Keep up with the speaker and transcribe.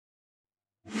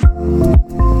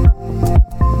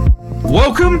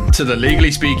Welcome to the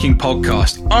Legally Speaking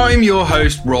podcast. I'm your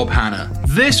host, Rob Hanna.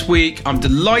 This week, I'm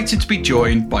delighted to be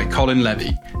joined by Colin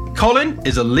Levy. Colin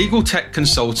is a legal tech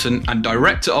consultant and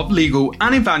director of legal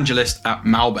and evangelist at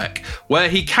Malbec, where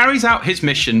he carries out his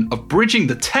mission of bridging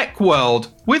the tech world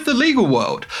with the legal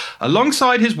world.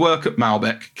 Alongside his work at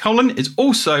Malbec, Colin is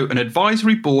also an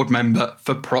advisory board member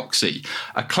for Proxy,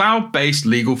 a cloud-based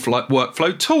legal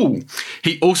workflow tool.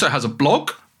 He also has a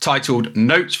blog titled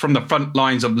Notes from the Front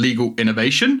Lines of Legal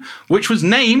Innovation, which was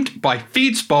named by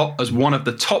FeedSpot as one of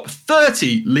the top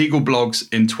 30 legal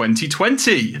blogs in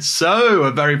 2020. So a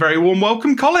very, very warm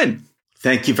welcome, Colin.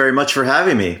 Thank you very much for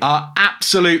having me. Our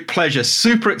absolute pleasure.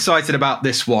 Super excited about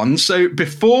this one. So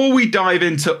before we dive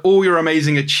into all your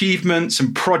amazing achievements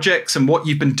and projects and what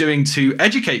you've been doing to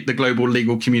educate the global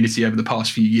legal community over the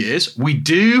past few years, we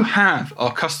do have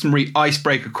our customary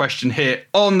icebreaker question here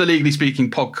on the Legally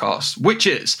Speaking podcast, which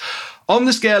is, on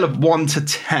the scale of 1 to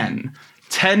 10,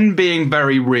 10 being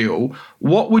very real,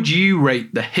 what would you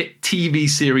rate the hit TV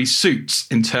series Suits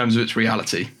in terms of its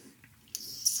reality?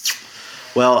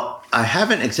 Well, I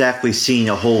haven't exactly seen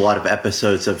a whole lot of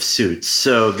episodes of Suits,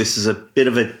 so this is a bit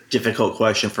of a difficult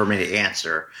question for me to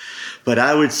answer. But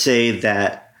I would say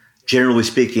that, generally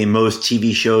speaking, most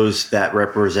TV shows that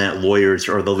represent lawyers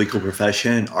or the legal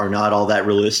profession are not all that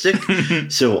realistic.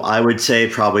 So I would say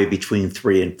probably between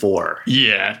 3 and 4.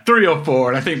 Yeah, 3 or 4.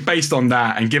 And I think based on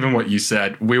that, and given what you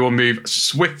said, we will move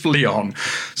swiftly on.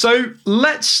 So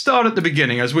let's start at the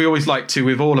beginning, as we always like to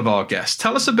with all of our guests.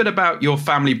 Tell us a bit about your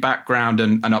family background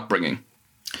and upbringing.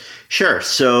 Sure.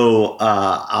 So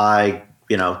I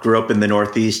grew up in the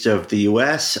Northeast of the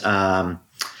U.S.,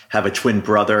 have a twin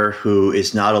brother who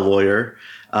is not a lawyer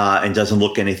and doesn't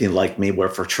look anything like me. We're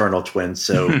fraternal twins.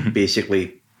 So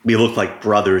basically, we look like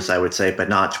brothers, I would say, but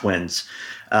not twins.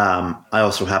 I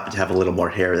also happen to have a little more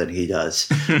hair than he does.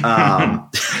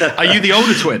 Are you the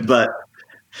older twin? But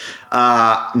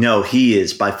no, he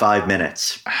is by 5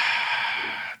 minutes.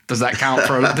 Does that count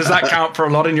for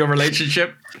a lot in your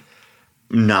relationship?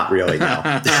 Not really, no.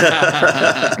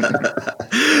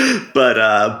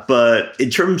 But in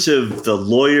terms of the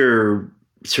lawyer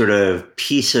sort of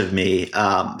piece of me,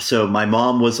 so my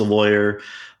mom was a lawyer.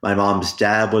 My mom's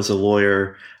dad was a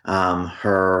lawyer.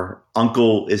 Her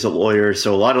uncle is a lawyer.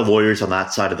 So a lot of lawyers on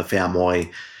that side of the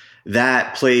family.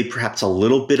 That played perhaps a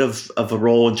little bit of a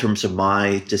role in terms of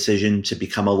my decision to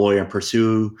become a lawyer and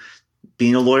pursue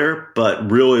being a lawyer.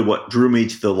 But really what drew me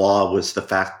to the law was the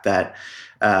fact that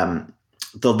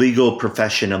the legal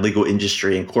profession and legal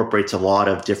industry incorporates a lot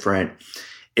of different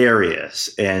areas.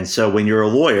 And so when you're a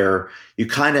lawyer, you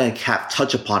kind of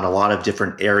touch upon a lot of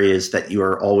different areas that you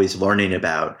are always learning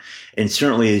about. And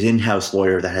certainly as an in-house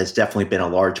lawyer, that has definitely been a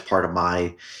large part of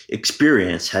my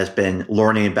experience, has been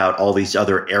learning about all these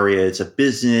other areas of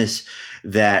business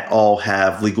that all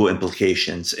have legal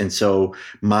implications. And so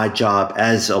my job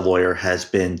as a lawyer has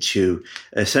been to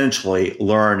essentially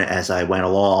learn as I went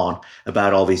along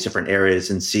about all these different areas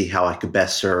and see how I could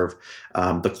best serve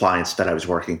the clients that I was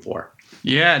working for.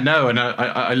 Yeah, no, and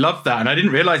I love that. And I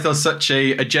didn't realize there was such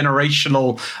a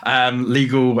generational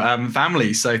legal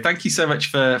family. So thank you so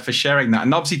much for sharing that.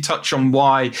 And obviously touch on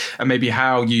why and maybe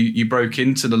how you broke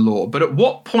into the law. But at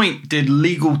what point did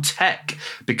legal tech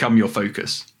become your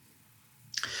focus?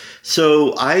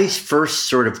 So I first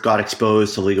sort of got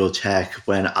exposed to legal tech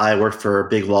when I worked for a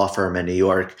big law firm in New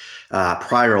York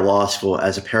prior to law school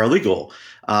as a paralegal.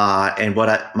 And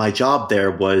my job there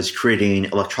was creating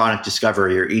electronic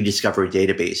discovery or e-discovery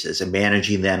databases and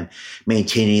managing them,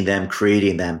 maintaining them,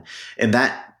 creating them. And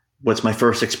that was my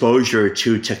first exposure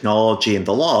to technology and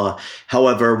the law.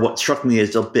 However, what struck me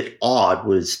as a bit odd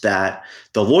was that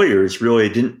the lawyers really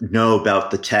didn't know about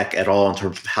the tech at all in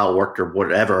terms of how it worked or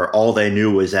whatever. All they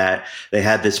knew was that they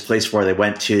had this place where they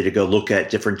went to go look at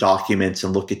different documents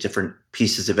and look at different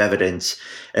pieces of evidence,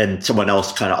 and someone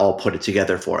else kind of all put it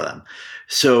together for them.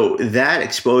 So that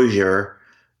exposure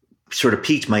sort of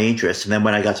piqued my interest. And then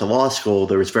when I got to law school,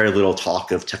 there was very little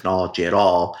talk of technology at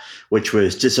all, which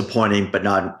was disappointing, but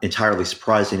not entirely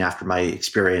surprising after my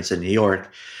experience in New York.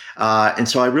 And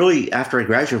so I really, after I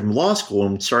graduated from law school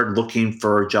and started looking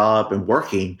for a job and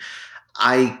working,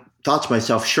 I thought to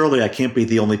myself, surely I can't be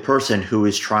the only person who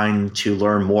is trying to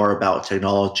learn more about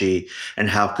technology and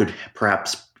how it could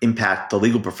perhaps impact the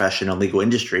legal profession and legal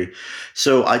industry.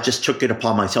 So I just took it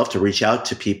upon myself to reach out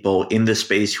to people in this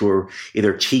space who are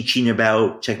either teaching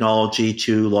about technology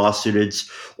to law students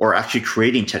or actually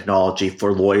creating technology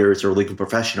for lawyers or legal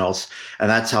professionals. And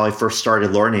that's how I first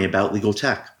started learning about legal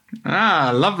tech.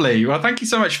 Lovely. Well, thank you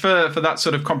so much for that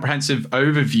sort of comprehensive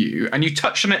overview. And you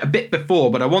touched on it a bit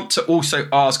before, but I want to also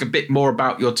ask a bit more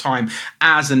about your time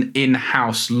as an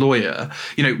in-house lawyer.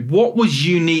 What was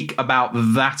unique about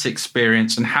that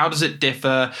experience, and how does it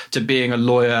differ to being a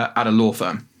lawyer at a law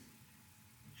firm?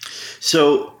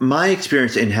 So my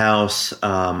experience in-house,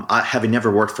 having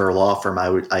never worked for a law firm,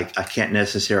 I can't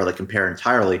necessarily compare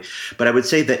entirely, but I would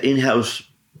say that in-house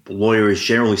lawyers,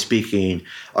 generally speaking,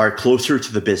 are closer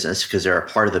to the business because they're a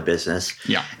part of the business.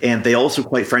 Yeah. And they also,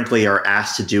 quite frankly, are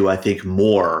asked to do, I think,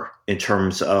 more in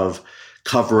terms of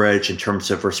coverage, in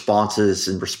terms of responses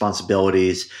and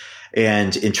responsibilities,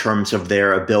 and in terms of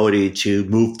their ability to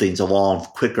move things along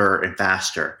quicker and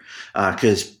faster.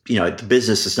 Because, the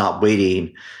business is not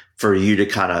waiting for you to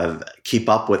kind of keep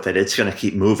up with it. It's going to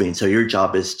keep moving. So your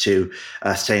job is to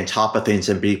stay on top of things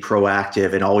and be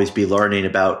proactive and always be learning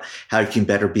about how you can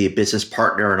better be a business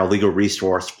partner and a legal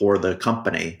resource for the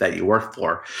company that you work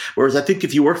for. Whereas I think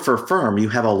if you work for a firm, you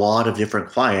have a lot of different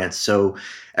clients. So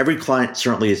every client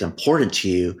certainly is important to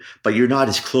you, but you're not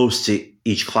as close to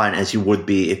each client as you would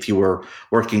be if you were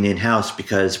working in-house,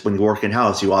 because when you work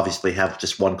in-house, you obviously have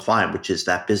just one client, which is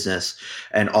that business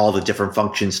and all the different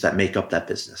functions that make up that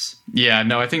business. Yeah,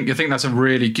 no, I think that's a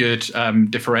really good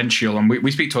differential. And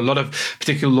we speak to a lot of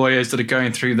particular lawyers that are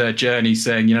going through their journey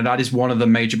saying, that is one of the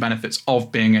major benefits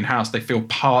of being in-house. They feel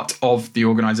part of the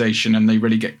organization and they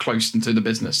really get close into the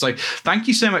business. So thank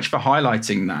you so much for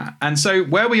highlighting that. And so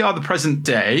where we are the present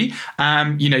day,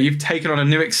 you've taken on a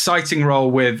new exciting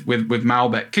role with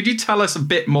Malbec. Could you tell us a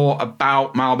bit more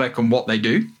about Malbec and what they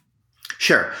do?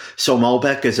 Sure. So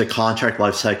Malbec is a contract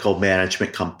lifecycle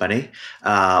management company.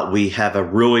 We have a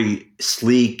really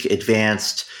sleek,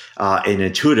 advanced, and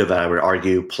intuitive, I would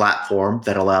argue, platform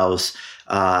that allows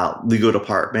legal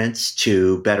departments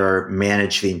to better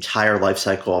manage the entire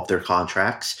lifecycle of their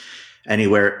contracts.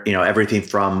 Anywhere, everything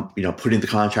from, putting the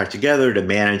contract together to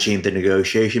managing the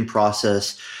negotiation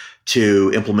process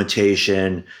to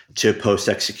implementation, to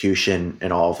post-execution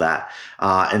and all of that.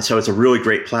 And so it's a really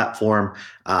great platform.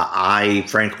 I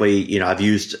frankly, I've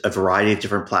used a variety of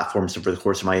different platforms over the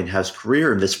course of my in-house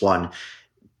career, and this one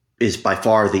is by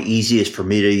far the easiest for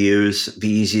me to use, the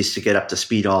easiest to get up to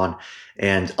speed on,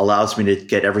 and allows me to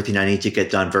get everything I need to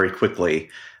get done very quickly.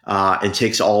 And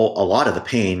takes a lot of the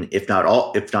pain, if not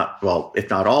all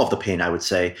of the pain, I would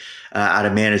say, out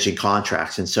of managing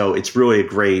contracts. And so it's really a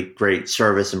great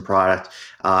service and product.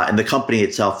 And the company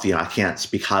itself, I can't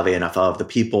speak highly enough of. The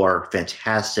people are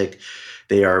fantastic.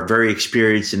 They are very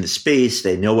experienced in the space.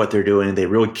 They know what they're doing. They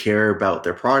really care about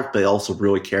their product, but they also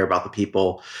really care about the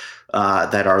people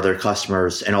that are their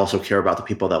customers, and also care about the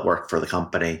people that work for the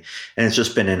company. And it's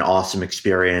just been an awesome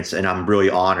experience, and I'm really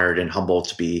honored and humbled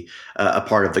to be a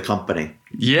part of the company.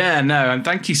 Yeah, no, and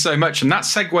thank you so much. And that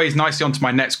segues nicely onto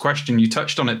my next question. You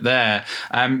touched on it there,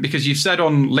 because you said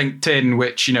on LinkedIn,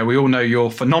 which, we all know you're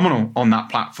phenomenal on that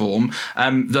platform,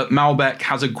 that Malbec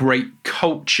has a great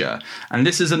culture. And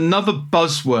this is another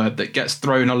buzzword that gets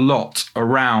thrown a lot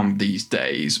around these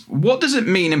days. What does it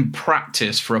mean in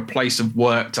practice for a place of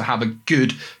work to have a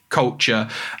good culture?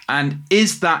 And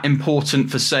is that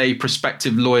important for, say,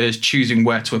 prospective lawyers choosing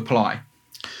where to apply?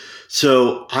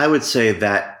 So I would say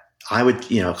that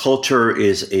culture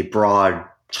is a broad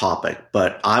topic,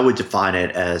 but I would define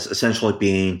it as essentially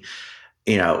being,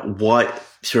 what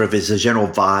sort of is the general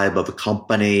vibe of a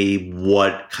company,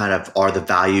 what kind of are the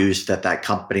values that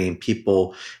company and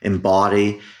people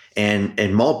embody. And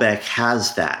Malbec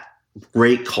has that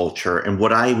great culture. And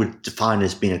what I would define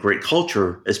as being a great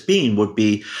culture would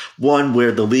be one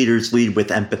where the leaders lead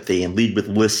with empathy and lead with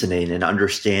listening and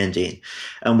understanding,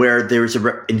 and where there's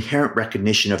an inherent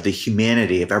recognition of the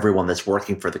humanity of everyone that's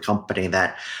working for the company,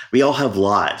 that we all have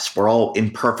lives. We're all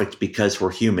imperfect because we're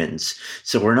humans.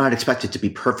 So we're not expected to be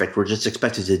perfect. We're just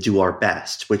expected to do our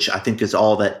best, which I think is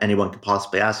all that anyone could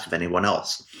possibly ask of anyone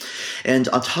else. And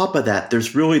on top of that,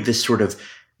 there's really this sort of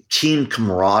team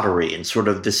camaraderie and sort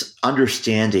of this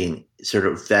understanding sort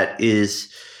of that is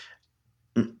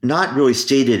not really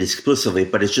stated explicitly,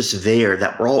 but it's just there,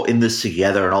 that we're all in this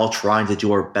together and all trying to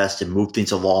do our best and move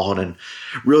things along and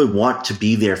really want to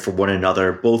be there for one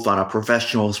another, both on a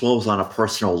professional as well as on a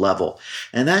personal level.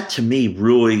 And that to me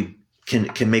really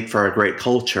can make for a great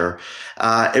culture.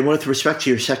 And with respect to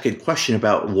your second question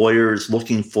about lawyers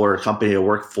looking for a company to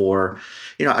work for,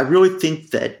 I really think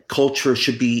that culture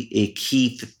should be a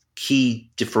key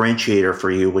differentiator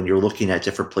for you when you're looking at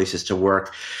different places to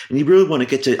work. And you really want to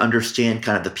get to understand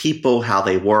kind of the people, how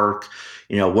they work,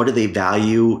 what do they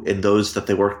value in those that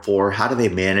they work for? How do they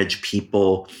manage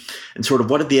people? And sort of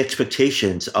what are the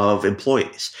expectations of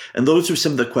employees? And those are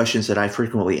some of the questions that I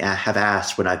frequently have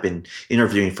asked when I've been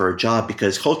interviewing for a job,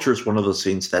 because culture is one of those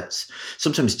things that's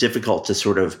sometimes difficult to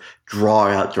sort of draw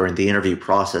out during the interview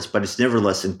process, but it's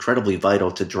nevertheless incredibly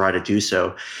vital to try to do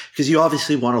so, because you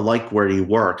obviously want to like where you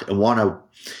work and want to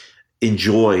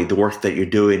enjoy the work that you're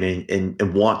doing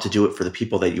and want to do it for the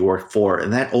people that you work for.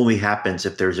 And that only happens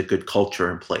if there's a good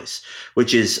culture in place,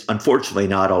 which is unfortunately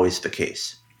not always the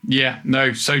case. Yeah,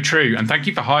 no, so true. And thank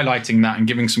you for highlighting that and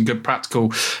giving some good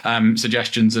practical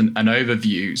suggestions and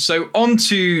overview. So on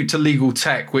to legal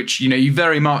tech, which, you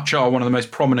very much are one of the most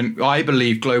prominent, I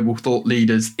believe, global thought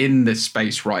leaders in this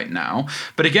space right now.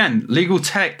 But again, legal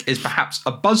tech is perhaps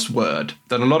a buzzword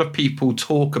that a lot of people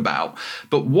talk about.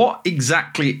 But what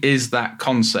exactly is that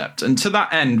concept? And to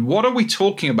that end, what are we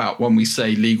talking about when we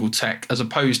say legal tech, as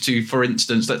opposed to, for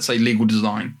instance, let's say legal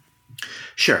design?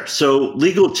 Sure. So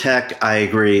legal tech, I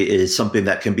agree, is something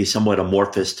that can be somewhat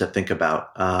amorphous to think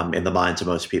about in the minds of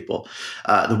most people.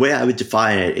 The way I would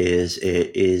define it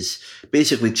is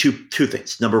basically two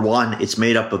things. Number one, it's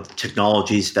made up of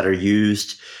technologies that are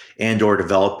used and or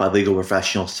developed by legal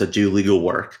professionals to do legal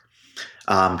work,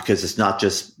 because it's not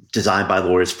just designed by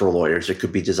lawyers for lawyers. It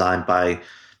could be designed by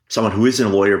someone who isn't a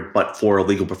lawyer, but for a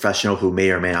legal professional who may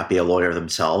or may not be a lawyer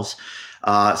themselves.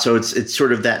 So it's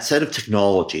sort of that set of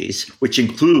technologies, which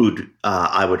include,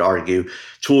 I would argue,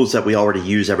 tools that we already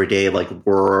use every day, like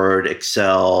Word,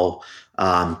 Excel,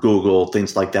 Google,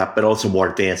 things like that, but also more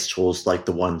advanced tools like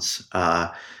the ones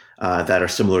that are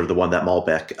similar to the one that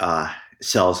Malbec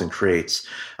sells and creates.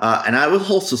 And I would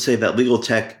also say that legal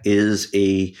tech is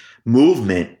a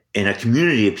movement in a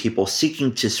community of people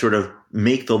seeking to sort of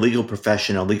make the legal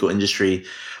profession and legal industry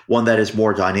one that is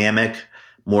more dynamic,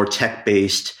 more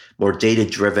tech-based, more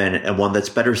data-driven, and one that's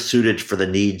better suited for the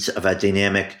needs of a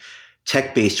dynamic,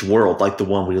 tech-based world like the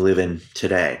one we live in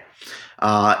today.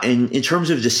 And in terms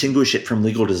of distinguish it from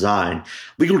legal design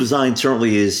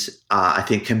certainly is, I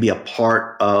think, can be a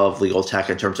part of legal tech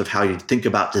in terms of how you think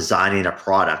about designing a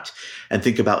product and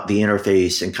think about the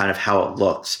interface and kind of how it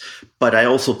looks. But I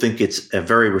also think it's a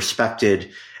very respected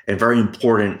and very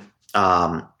important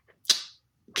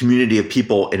community of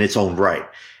people in its own right,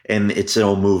 and its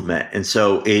own movement. And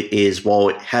so it is, while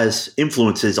it has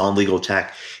influences on legal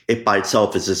tech, it by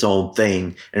itself is its own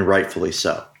thing, and rightfully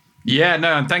so. Yeah,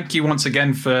 no, and thank you once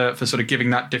again for sort of giving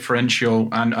that differential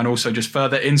and also just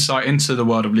further insight into the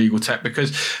world of legal tech,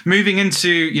 because moving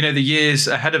into, the years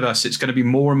ahead of us, it's going to be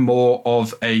more and more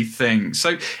of a thing.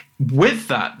 So with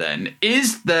that then,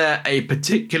 is there a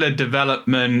particular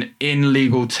development in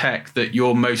legal tech that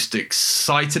you're most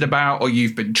excited about, or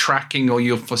you've been tracking, or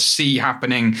you'll foresee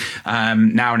happening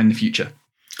now and in the future?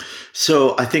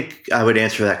 So I think I would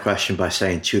answer that question by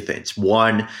saying two things.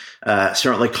 One,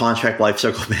 certainly contract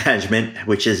lifecycle management,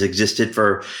 which has existed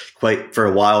for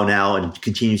a while now and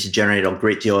continues to generate a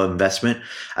great deal of investment,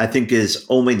 I think is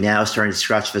only now starting to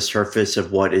scratch the surface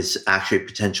of what is actually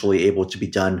potentially able to be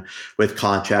done with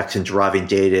contracts and deriving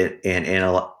data and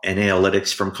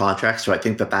analytics from contracts. So I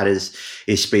think that is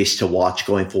a space to watch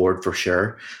going forward for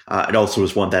sure. It also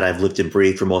is one that I've lived and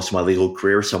breathed for most of my legal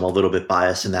career, so I'm a little bit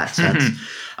biased in that sense.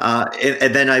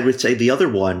 And then I would say the other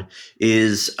one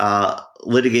is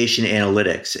litigation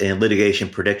analytics and litigation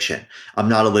prediction. I'm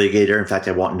not a litigator. In fact,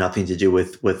 I want nothing to do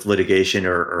with litigation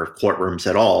or courtrooms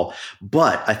at all.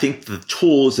 But I think the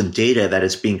tools and data that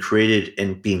is being created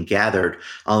and being gathered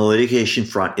on the litigation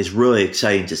front is really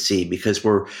exciting to see, because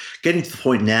we're getting to the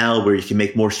point now where you can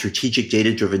make more strategic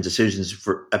data-driven decisions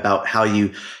about how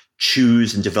you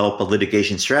choose and develop a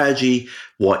litigation strategy,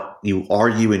 what you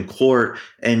argue in court,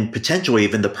 and potentially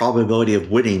even the probability of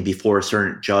winning before a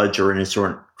certain judge or in a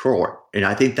certain court. And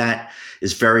I think that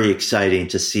is very exciting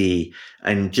to see,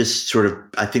 and just sort of,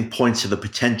 I think, points to the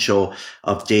potential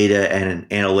of data and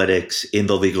analytics in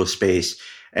the legal space,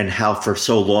 and how for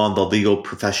so long the legal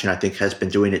profession, I think, has been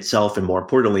doing itself and, more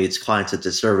importantly, its clients a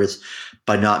disservice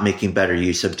by not making better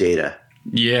use of data.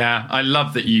 Yeah, I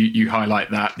love that you highlight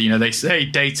that. They say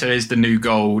data is the new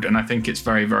gold, and I think it's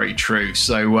very, very true.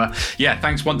 So,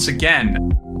 thanks once again.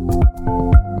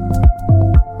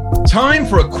 Time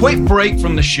for a quick break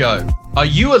from the show. Are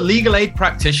you a legal aid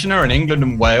practitioner in England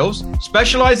and Wales,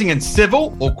 specializing in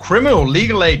civil or criminal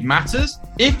legal aid matters?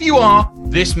 If you are,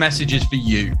 this message is for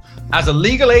you. As a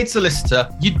legal aid solicitor,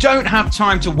 you don't have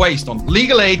time to waste on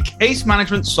legal aid case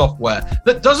management software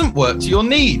that doesn't work to your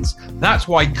needs. That's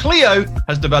why Clio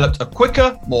has developed a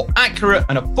quicker, more accurate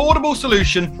and affordable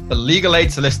solution for legal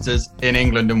aid solicitors in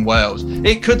England and Wales.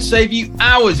 It could save you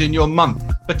hours in your month,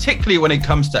 particularly when it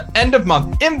comes to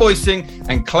end-of-month invoicing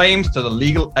and claims to the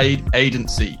legal aid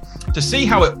agency. To see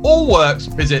how it all works,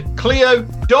 visit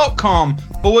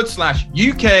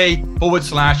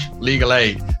clio.com/UK/legal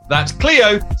aid. That's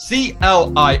Clio,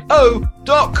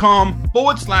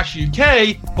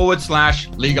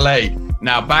 CLIO.com/UK/legal aid.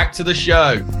 Now back to the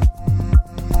show.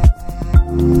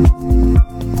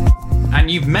 And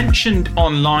you've mentioned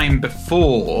online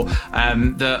before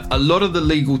that a lot of the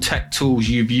legal tech tools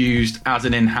you've used as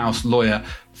an in-house lawyer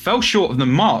fell short of the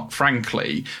mark,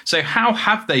 frankly. So how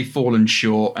have they fallen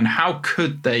short and how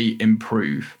could they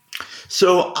improve?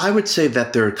 So I would say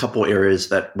that there are a couple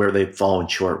areas where they've fallen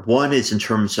short. One is in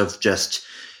terms of just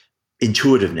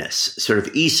intuitiveness, sort of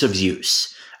ease of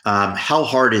use. How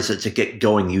hard is it to get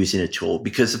going using a tool?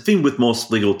 Because the thing with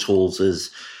most legal tools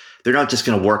is they're not just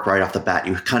going to work right off the bat.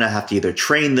 You kind of have to either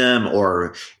train them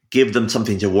or give them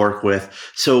something to work with.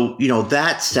 So,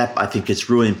 that step I think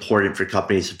is really important for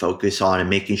companies to focus on and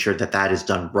making sure that that is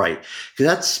done right. Because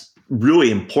that's really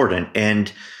important.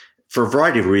 And for a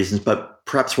variety of reasons, but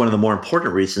perhaps one of the more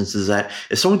important reasons is that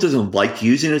if someone doesn't like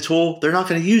using a tool, they're not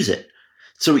going to use it.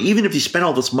 So even if you spend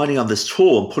all this money on this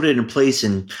tool and put it in place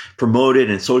and promote it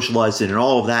and socialize it and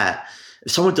all of that,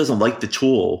 if someone doesn't like the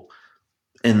tool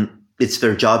and it's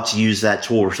their job to use that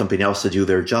tool or something else to do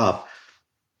their job,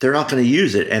 they're not going to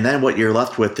use it. And then what you're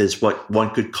left with is what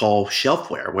one could call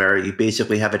shelfware, where you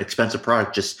basically have an expensive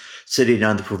product just sitting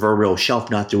on the proverbial shelf,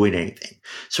 not doing anything.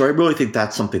 So I really think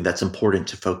that's something that's important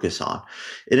to focus on.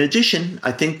 In addition,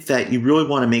 I think that you really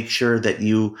want to make sure that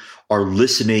you are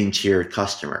listening to your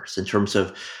customers in terms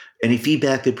of any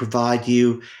feedback they provide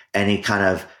you, any kind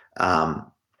of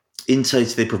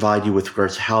insights they provide you with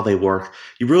regards to how they work.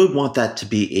 You really want that to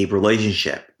be a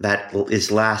relationship that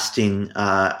is lasting,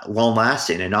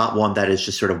 long-lasting, and not one that is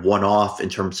just sort of one-off in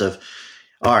terms of,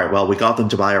 all right, well, we got them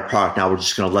to buy our product. Now we're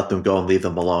just going to let them go and leave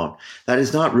them alone. That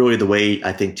is not really the way,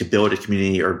 I think, to build a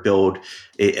community or build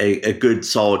a good,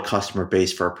 solid customer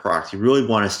base for a product. You really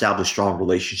want to establish strong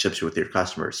relationships with your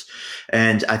customers.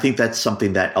 And I think that's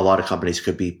something that a lot of companies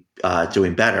could be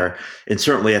doing better. And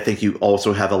certainly, I think you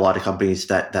also have a lot of companies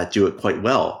that do it quite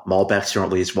well. Malbec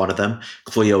certainly is one of them.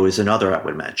 Clio is another I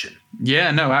would mention. Yeah,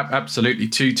 no, absolutely.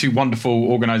 Two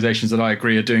wonderful organizations that I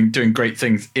agree are doing great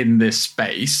things in this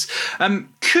space.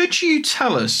 Could you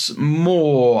tell us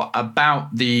more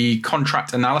about the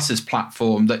contract analysis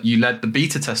platform that you led the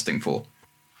beta testing for?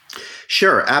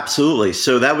 Sure, absolutely.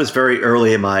 So that was very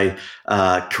early in my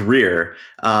career.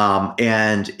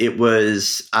 And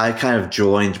I kind of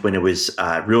joined when it was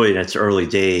really in its early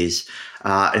days.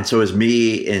 And so it was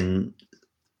me and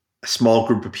a small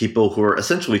group of people who were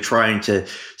essentially trying to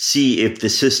see if the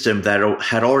system that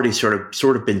had already sort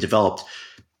of been developed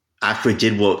actually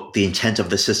did what the intent of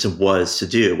the system was to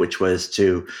do, which was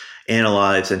to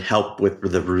analyze and help with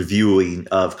the reviewing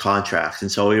of contracts.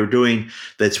 And so we were doing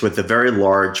this with a very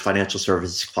large financial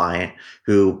services client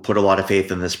who put a lot of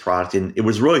faith in this product. And it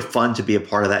was really fun to be a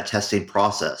part of that testing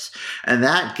process. And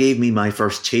that gave me my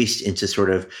first taste into sort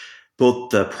of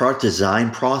both the product design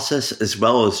process as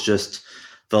well as just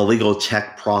the legal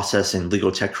tech process and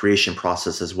legal tech creation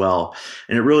process as well.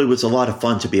 And it really was a lot of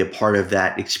fun to be a part of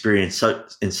that experience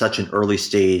in such an early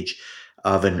stage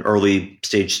of an early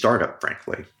stage startup,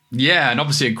 frankly. Yeah, and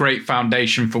obviously a great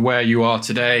foundation for where you are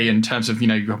today in terms of,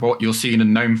 what you're seen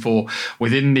and known for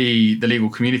within the legal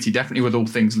community, definitely with all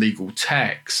things legal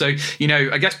tech. So,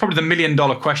 I guess probably the $1 million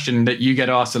question that you get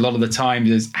asked a lot of the time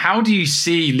is, how do you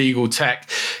see legal tech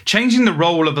changing the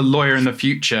role of a lawyer in the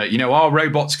future? Are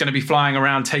robots going to be flying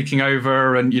around taking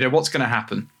over and, what's going to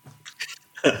happen?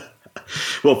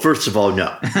 Well, first of all,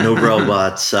 no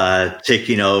robots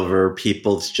taking over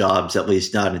people's jobs, at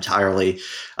least not entirely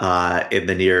in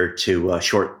the near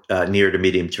to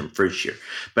medium term future.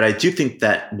 But I do think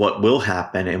that what will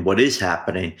happen and what is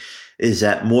happening is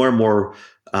that more and more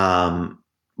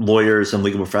lawyers and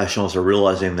legal professionals are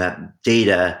realizing that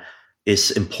data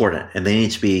is important and they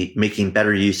need to be making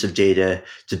better use of data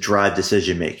to drive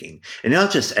decision making. And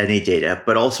not just any data,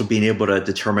 but also being able to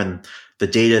determine the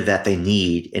data that they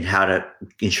need and how to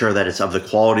ensure that it's of the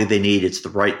quality they need, it's the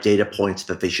right data points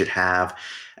that they should have,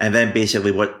 and then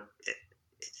basically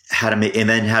how to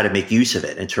make use of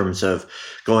it in terms of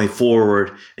going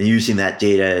forward and using that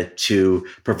data to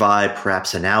provide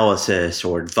perhaps analysis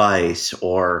or advice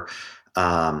or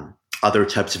other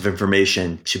types of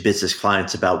information to business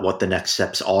clients about what the next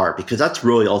steps are, because that's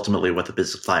really ultimately what the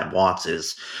business client wants,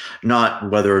 is not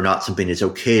whether or not something is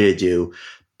okay to do,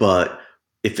 but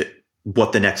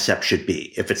what the next step should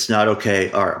be. If it's not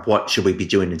okay, or what should we be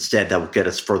doing instead that will get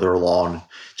us further along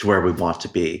to where we want to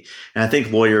be. And I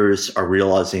think lawyers are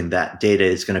realizing that data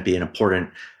is going to be an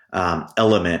important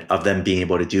element of them being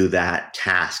able to do that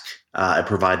task and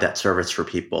provide that service for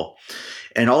people.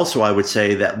 And also, I would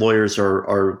say that lawyers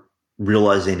are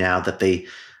realizing now that they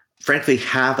frankly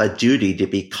have a duty to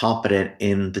be competent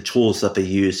in the tools that they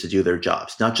use to do their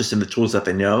jobs, not just in the tools that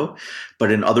they know,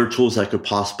 but in other tools that could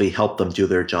possibly help them do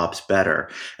their jobs better.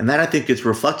 And that, I think, is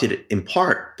reflected in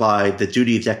part by the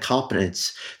duty of tech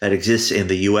competence that exists in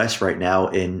the US right now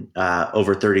in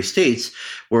over 30 states,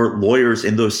 where lawyers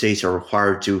in those states are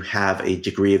required to have a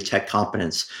degree of tech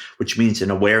competence, which means an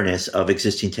awareness of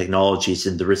existing technologies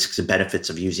and the risks and benefits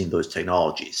of using those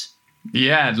technologies.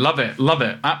 Yeah, love it. Love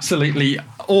it. Absolutely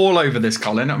all over this,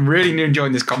 Colin. I'm really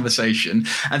enjoying this conversation.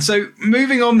 And so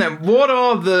moving on then, what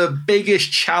are the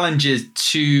biggest challenges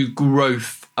to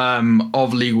growth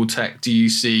of legal tech do you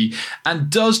see? And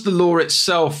does the law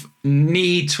itself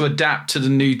need to adapt to the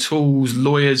new tools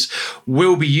lawyers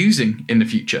will be using in the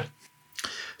future?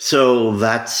 So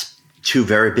that's two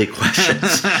very big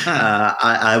questions.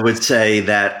 I would say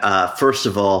that, first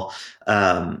of all,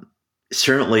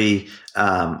 certainly,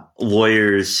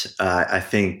 lawyers, I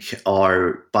think,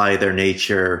 are by their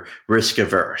nature risk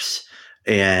averse,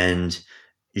 and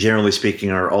generally speaking,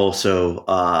 are also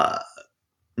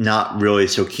not really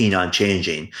so keen on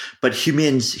changing. But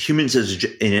humans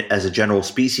as a general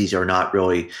species are not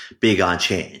really big on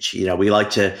change. You know, we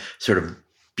like to sort of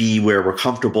be where we're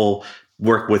comfortable,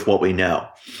 work with what we know.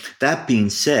 That being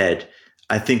said,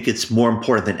 I think it's more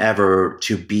important than ever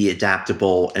to be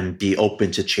adaptable and be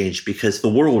open to change because the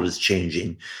world is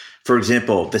changing. For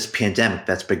example, this pandemic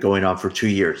that's been going on for 2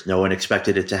 years, no one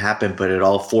expected it to happen, but it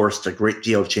all forced a great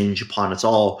deal of change upon us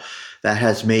all. That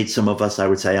has made some of us, I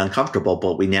would say, uncomfortable,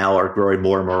 but we now are growing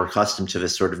more and more accustomed to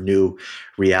this sort of new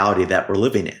reality that we're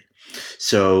living in.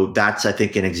 So that's, I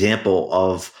think, an example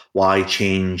of why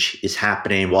change is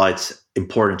happening, why it's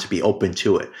important to be open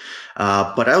to it.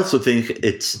 But I also think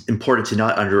it's important to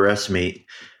not underestimate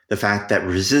the fact that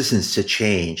resistance to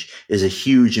change is a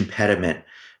huge impediment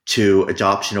to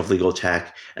adoption of legal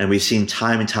tech. And we've seen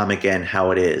time and time again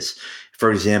how it is.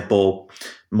 For example,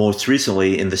 most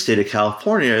recently in the state of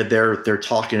California, they're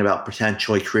talking about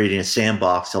potentially creating a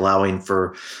sandbox allowing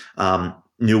for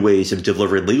new ways of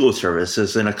delivering legal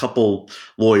services. And a couple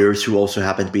lawyers who also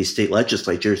happen to be state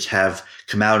legislatures have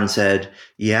come out and said,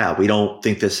 yeah, we don't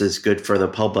think this is good for the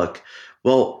public.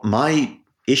 Well, my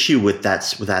issue with that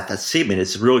statement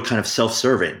is really kind of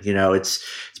self-serving. You know, it's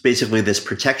basically this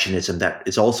protectionism that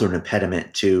is also an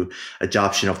impediment to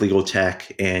adoption of legal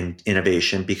tech and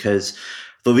innovation because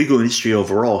the legal industry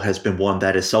overall has been one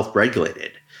that is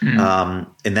self-regulated.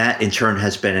 Mm-hmm. And that in turn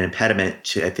has been an impediment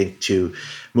to, I think, to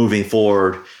moving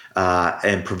forward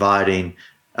and providing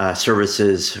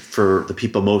services for the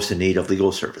people most in need of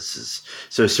legal services.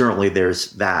 So certainly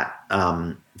there's that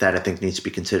that I think needs to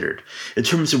be considered. In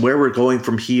terms of where we're going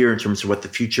from here, in terms of what the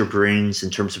future brings,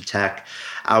 in terms of tech,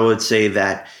 I would say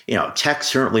that, you know, tech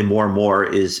certainly more and more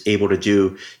is able to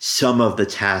do some of the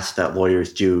tasks that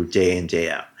lawyers do day in,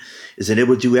 day out. Is it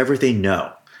able to do everything?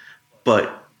 No.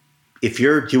 But if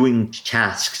you're doing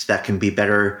tasks that can be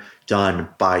better done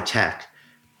by tech,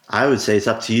 I would say it's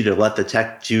up to you to let the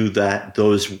tech do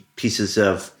those pieces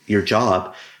of your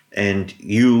job, and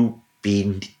you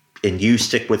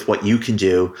stick with what you can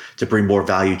do to bring more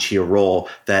value to your role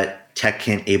that tech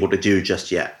can't able to do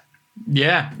just yet.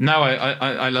 Yeah, no,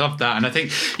 I love that. And I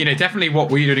think, you know, definitely what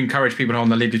we would encourage people on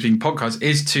the Legally Speaking podcast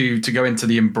is to go into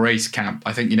the embrace camp.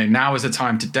 I think, you know, now is the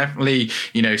time to definitely,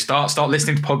 you know, start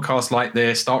listening to podcasts like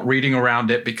this, start reading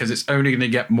around it, because it's only going to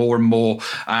get more and more,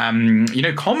 you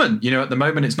know, common. You know, at the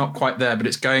moment, it's not quite there, but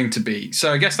it's going to be.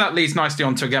 So I guess that leads nicely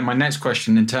on to, again, my next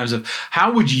question in terms of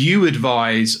how would you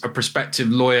advise a prospective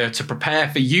lawyer to prepare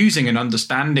for using and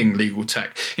understanding legal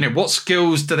tech? You know, what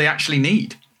skills do they actually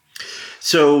need?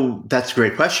 So that's a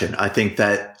great question. I think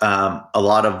that a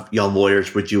lot of young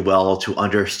lawyers would do well to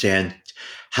understand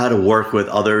how to work with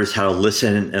others, how to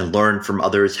listen and learn from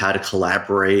others, how to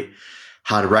collaborate,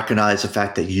 how to recognize the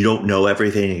fact that you don't know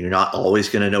everything and you're not always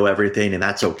going to know everything, and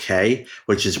that's okay,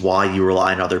 which is why you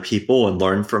rely on other people and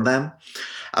learn from them.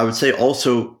 I would say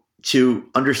also to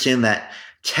understand that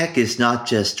tech is not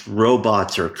just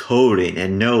robots or coding,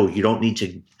 and no, you don't need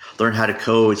to learn how to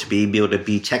code to be able to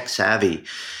be tech savvy.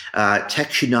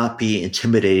 Tech should not be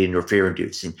intimidating or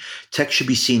fear-inducing. Tech should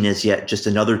be seen as yet just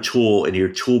another tool in your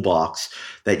toolbox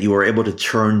that you are able to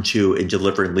turn to in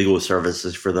delivering legal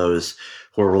services for those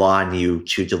who are relying on you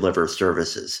to deliver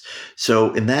services.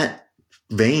 So in that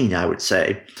vein, I would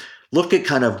say look at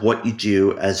kind of what you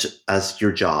do as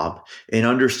your job and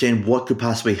understand what could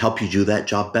possibly help you do that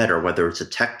job better, whether it's a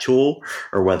tech tool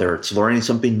or whether it's learning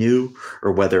something new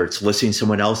or whether it's listening to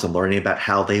someone else and learning about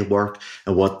how they work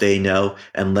and what they know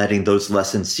and letting those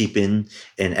lessons seep in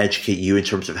and educate you in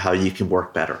terms of how you can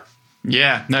work better.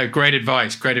 Yeah, no, great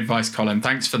advice, Colin.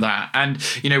 Thanks for that. And,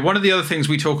 one of the other things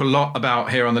we talk a lot about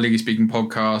here on the Legally Speaking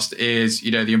podcast is,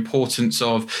 the importance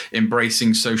of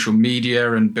embracing social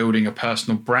media and building a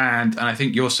personal brand. And I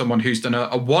think you're someone who's done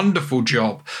a wonderful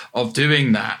job of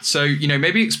doing that. So,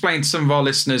 maybe explain to some of our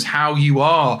listeners how you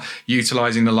are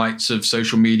utilizing the likes of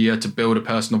social media to build a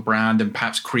personal brand and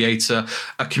perhaps create a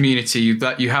community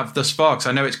that you have thus far, because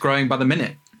I know it's growing by the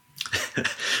minute.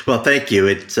 Well, thank you.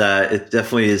 It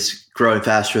definitely is growing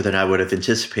faster than I would have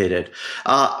anticipated.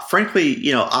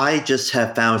 Frankly, I just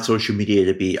have found social media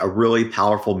to be a really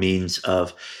powerful means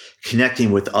of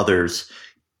connecting with others,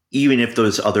 even if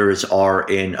those others are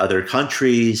in other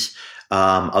countries,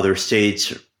 other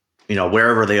states,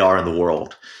 wherever they are in the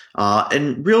world.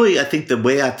 And really, I think the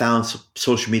way I found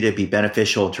social media to be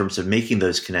beneficial in terms of making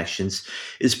those connections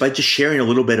is by just sharing a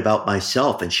little bit about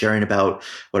myself and sharing about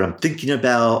what I'm thinking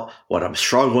about, what I'm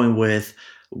struggling with,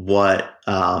 what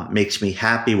makes me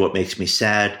happy, what makes me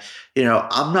sad.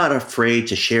 I'm not afraid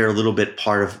to share a little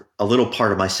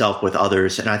part of myself with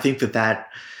others. And I think that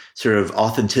sort of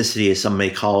authenticity, as some may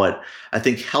call it, I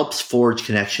think helps forge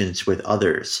connections with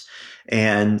others.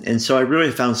 And so I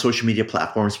really found social media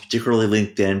platforms, particularly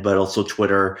LinkedIn, but also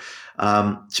Twitter,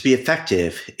 to be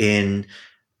effective in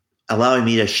allowing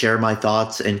me to share my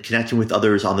thoughts and connecting with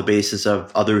others on the basis of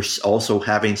others also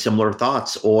having similar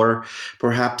thoughts or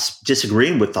perhaps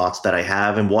disagreeing with thoughts that I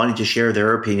have and wanting to share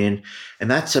their opinion.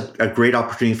 And that's a great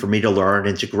opportunity for me to learn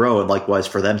and to grow, and likewise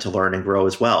for them to learn and grow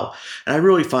as well. And I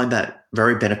really find that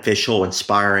very beneficial,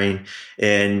 inspiring,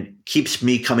 and keeps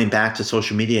me coming back to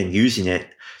social media and using it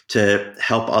to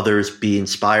help others be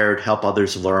inspired, help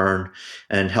others learn,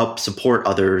 and help support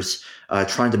others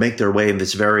trying to make their way in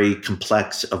this very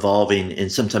complex, evolving,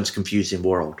 and sometimes confusing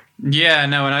world. Yeah,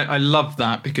 no, and I love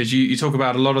that because you talk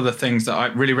about a lot of the things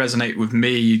that really resonate with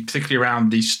me, particularly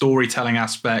around the storytelling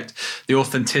aspect, the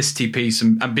authenticity piece,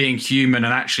 and being human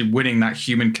and actually winning that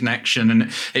human connection.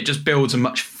 And it just builds a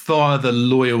much further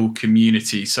loyal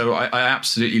community. So I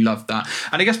absolutely love that.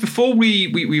 And I guess before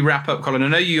we wrap up, Colin, I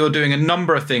know you're doing a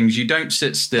number of things. You don't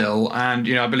sit still. And,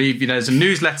 I believe, there's a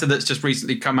newsletter that's just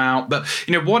recently come out. But,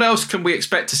 what else can we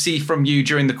expect to see from you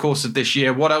during the course of this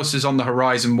year? What else is on the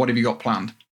horizon? What have you got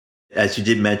planned? As you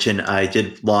did mention, I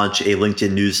did launch a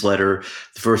LinkedIn newsletter.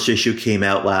 The first issue came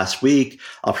out last week.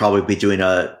 I'll probably be doing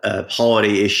a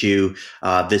holiday issue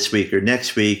this week or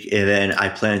next week. And then I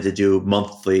plan to do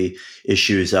monthly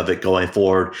issues of it going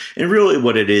forward. And really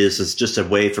what it is just a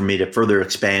way for me to further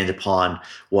expand upon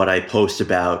what I post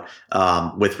about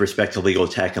with respect to legal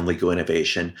tech and legal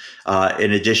innovation.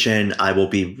 In addition, I will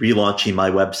be relaunching my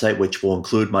website, which will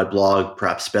include my blog,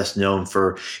 perhaps best known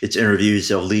for its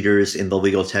interviews of leaders in the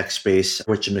legal tech space,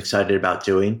 which I'm excited about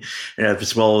doing, and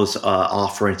as well as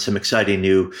offering some exciting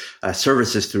new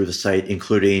services through the site,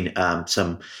 including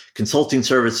some consulting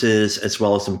services, as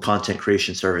well as some content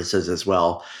creation services as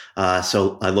well.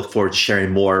 So I look forward to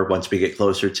sharing more once we get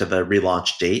closer to the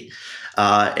relaunch date.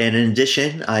 And in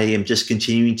addition, I am just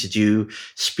continuing to do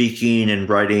speaking and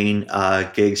writing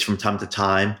gigs from time to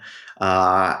time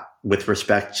with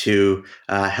respect to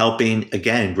helping,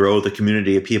 again, grow the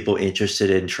community of people interested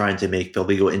in trying to make the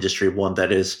legal industry one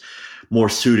that is more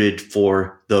suited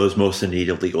for those most in need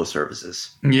of legal services.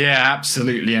 Yeah,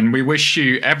 absolutely. And we wish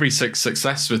you every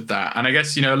success with that. And I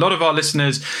guess, a lot of our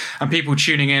listeners and people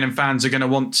tuning in and fans are going to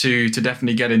want to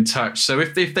definitely get in touch. So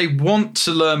if they want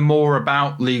to learn more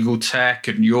about legal tech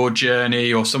and your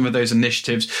journey or some of those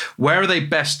initiatives, where are they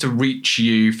best to reach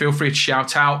you? Feel free to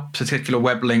shout out particular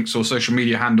web links or social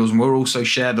media handles, and we'll also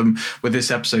share them with this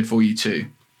episode for you too.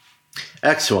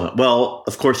 Excellent. Well,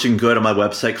 of course, you can go to my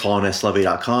website,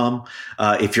 colinslevy.com.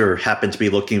 If you happen to be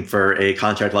looking for a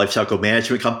contract lifecycle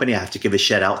management company, I have to give a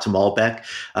shout out to Malbec.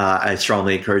 I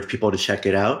strongly encourage people to check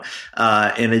it out.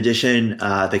 In addition,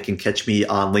 they can catch me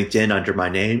on LinkedIn under my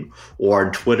name or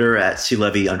on Twitter at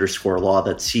clevy_law.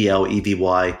 That's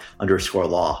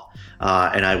CLEVY_law.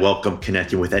 And I welcome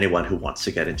connecting with anyone who wants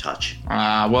to get in touch.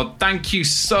 Well, thank you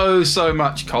so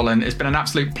much, Colin. It's been an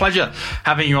absolute pleasure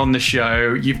having you on the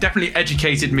show. You've definitely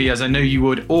educated me, as I know you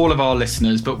would all of our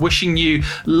listeners, but wishing you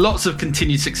lots of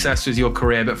continued success with your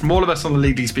career. But from all of us on the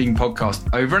Legally Speaking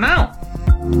podcast, over and out.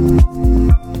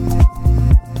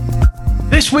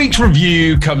 This week's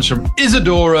review comes from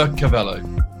Isadora Cavello.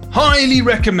 Highly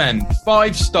recommend,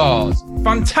 5 stars.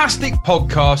 fantastic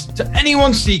podcast to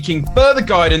anyone seeking further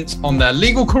guidance on their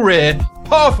legal career,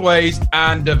 pathways,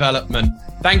 and development.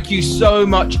 Thank you so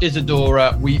much,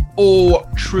 Isadora. We all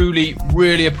truly,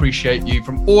 really appreciate you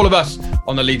from all of us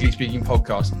on the Legally Speaking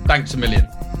podcast. Thanks a million.